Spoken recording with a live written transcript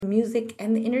music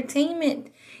and the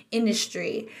entertainment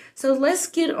industry. So let's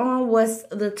get on what's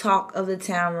the talk of the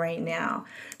town right now.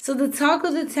 So the talk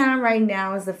of the town right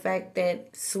now is the fact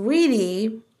that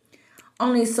Saweetie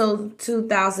only sold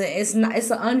 2,000. It's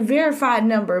an unverified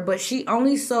number, but she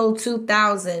only sold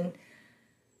 2,000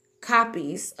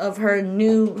 copies of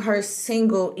her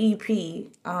single EP.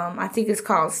 I think it's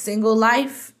called Single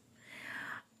Life.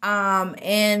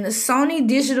 And Sony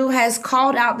Digital has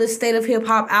called out the state of hip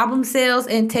hop album sales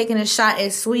and taken a shot at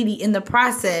Saweetie in the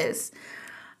process.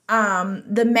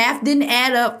 The math didn't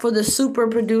add up for the super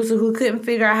producer who couldn't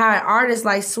figure out how an artist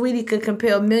like Saweetie could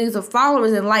compel millions of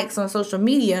followers and likes on social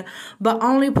media, but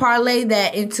only parlay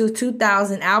that into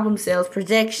 2,000 album sales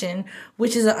projection,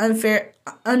 which is an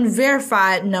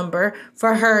unverified number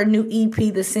for her new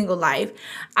EP, The Single Life.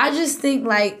 I just think,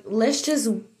 let's just,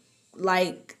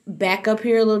 back up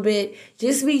here a little bit.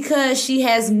 Just because she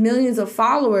has millions of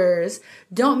followers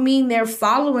don't mean they're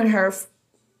following her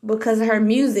because of her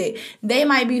music. They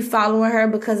might be following her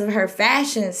because of her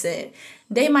fashion set.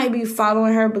 They might be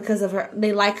following her because of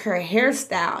they like her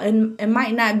hairstyle, and it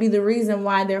might not be the reason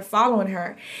why they're following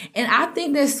her. And I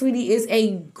think that Saweetie is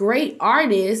a great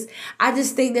artist. I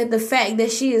just think that the fact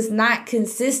that she is not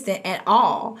consistent at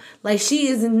all, she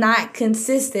is not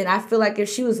consistent. I feel like if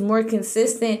she was more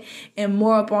consistent and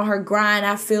more up on her grind,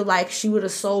 I feel like she would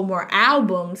have sold more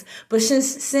albums. But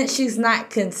since she's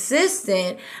not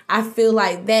consistent, I feel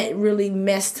like that really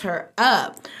messed her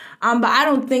up. But I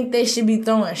don't think they should be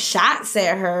throwing shots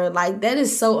at her. That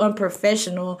is so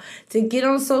unprofessional to get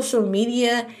on social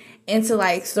media and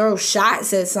to throw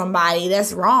shots at somebody.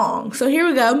 That's wrong. So here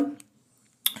we go.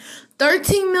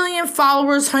 13 million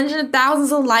followers, hundreds of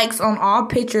thousands of likes on all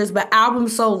pictures, but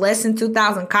albums sold less than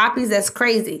 2,000 copies. That's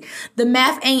crazy. The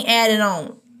math ain't adding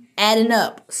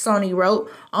up, Sony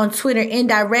wrote on Twitter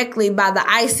indirectly by the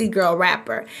Icy Girl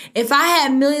rapper. If I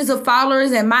had millions of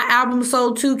followers and my album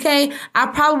sold 2K, I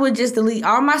probably would just delete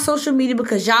all my social media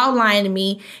because y'all lying to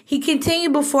me. He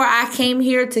continued, before I came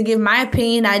here to give my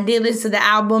opinion, I did listen to the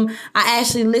album. I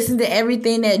actually listened to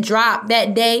everything that dropped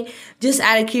that day just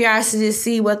out of curiosity to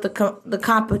see what the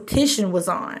competition was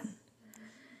on.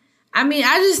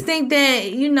 I just think that,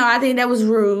 I think that was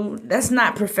rude. That's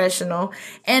not professional.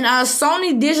 And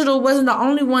Sony Digital wasn't the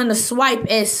only one to swipe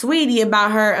at Saweetie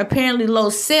about her apparently low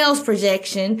sales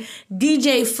projection.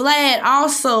 DJ Flad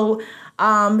also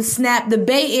snapped the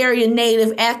Bay Area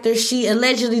native after she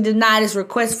allegedly denied his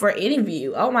request for an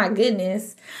interview. Oh my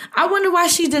goodness. I wonder why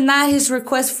she denied his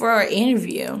request for an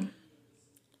interview.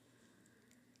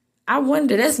 I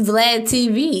wonder. That's Vlad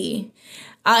TV.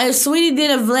 If Saweetie did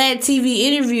a Vlad TV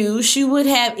interview, she would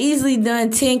have easily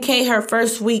done 10K her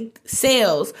first week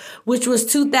sales, which was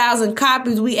 2,000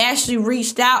 copies. We actually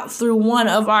reached out through one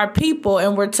of our people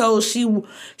and were told she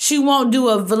won't do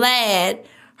a Vlad.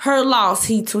 Her loss,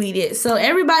 he tweeted. So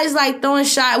everybody's throwing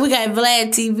shots. We got Vlad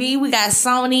TV. We got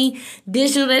Sony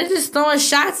Digital. They're just throwing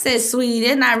shots at Saweetie.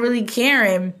 They're not really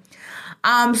caring.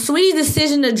 Saweetie's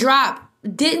decision to drop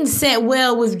didn't set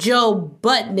well with Joe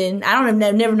Budden. I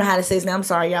never know how to say his name. I'm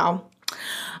sorry, y'all.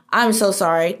 I'm so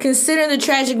sorry. Considering the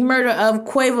tragic murder of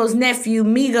Quavo's nephew,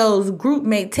 Migos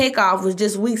groupmate Takeoff was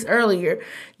just weeks earlier.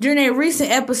 During a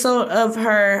recent episode of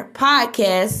her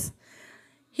podcast,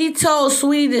 he told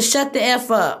Saweetie to shut the F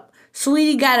up.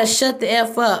 Saweetie gotta shut the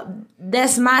F up.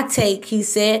 That's my take, he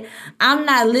said. I'm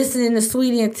not listening to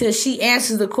Saweetie until she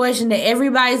answers the question that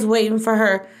everybody's waiting for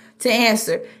her to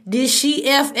answer. Did she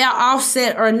F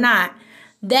Offset or not?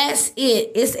 That's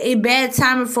it. It's a bad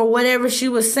timing for whatever she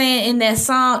was saying in that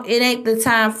song. It ain't the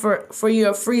time for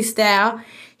your freestyle.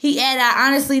 He added, I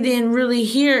honestly didn't really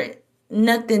hear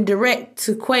nothing direct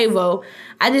to Quavo.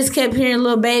 I just kept hearing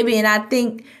Lil Baby, and I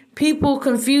think people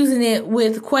confusing it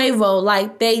with Quavo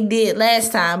like they did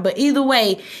last time. But either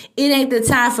way, it ain't the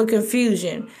time for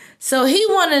confusion. So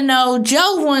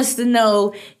Joe wants to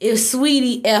know if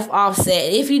Saweetie F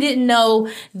Offset. If you didn't know,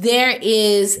 there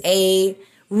is a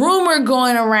rumor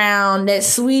going around that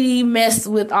Saweetie messed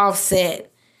with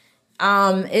Offset.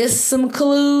 It's some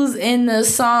clues in the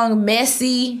song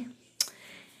Messy.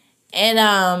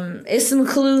 And it's some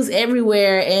clues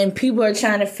everywhere, and people are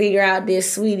trying to figure out did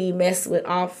Saweetie mess with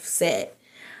Offset.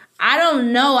 I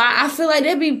don't know. I feel like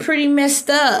that'd be pretty messed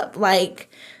up.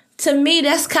 To me,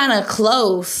 that's kind of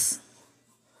close.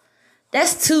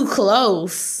 That's too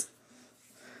close.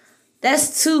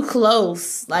 That's too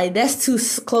close. That's too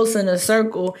close in a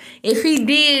circle. If he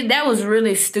did, that was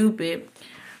really stupid.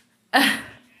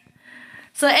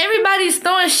 So everybody's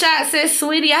throwing shots at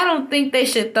Saweetie. I don't think they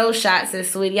should throw shots at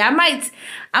Saweetie.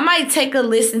 I might take a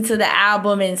listen to the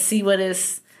album and see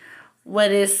what's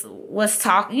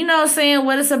talking,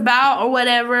 what it's about or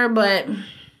whatever, but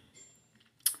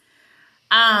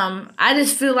I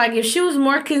just feel like if she was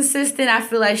more consistent, I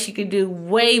feel like she could do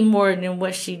way more than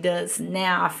what she does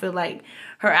now. I feel like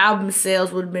her album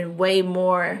sales would have been way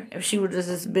more if she would have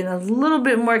just been a little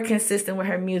bit more consistent with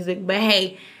her music. But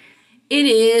hey, it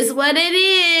is what it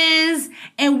is.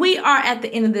 And we are at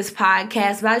the end of this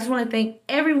podcast. But I just want to thank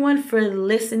everyone for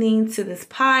listening to this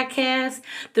podcast.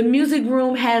 The Music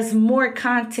Room has more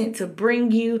content to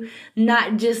bring you,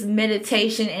 not just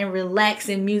meditation and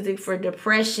relaxing music for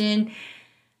depression.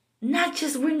 We're not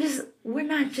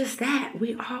just that.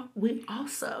 We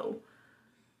also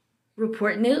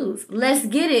report news. Let's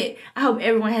get it. I hope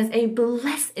everyone has a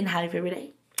blessed and highly favored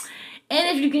day.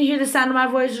 And if you can hear the sound of my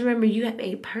voice, remember you have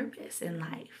a purpose in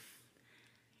life.